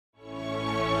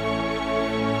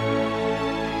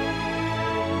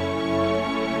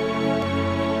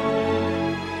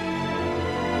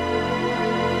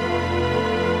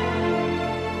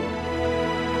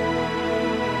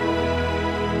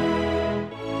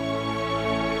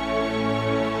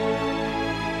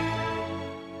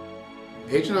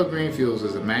HNO Green Fuels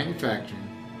is a manufacturing,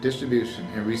 distribution,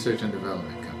 and research and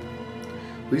development company.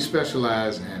 We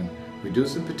specialize in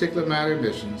reducing particulate matter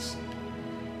emissions,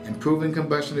 improving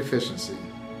combustion efficiency,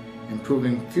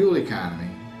 improving fuel economy,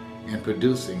 and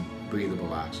producing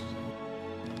breathable oxygen.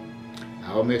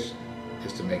 Our mission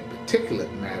is to make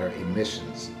particulate matter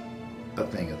emissions a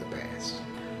thing of the past.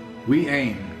 We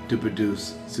aim to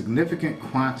produce significant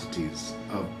quantities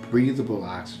of breathable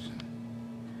oxygen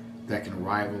that can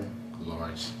rival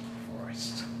large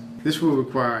forests. This will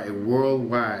require a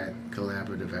worldwide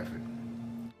collaborative effort.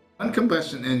 One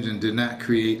combustion engine did not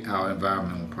create our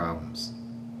environmental problems.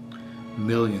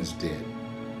 Millions did.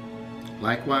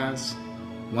 Likewise,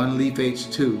 one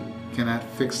LeefH2 cannot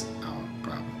fix our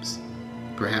problems.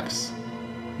 Perhaps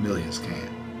millions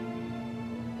can.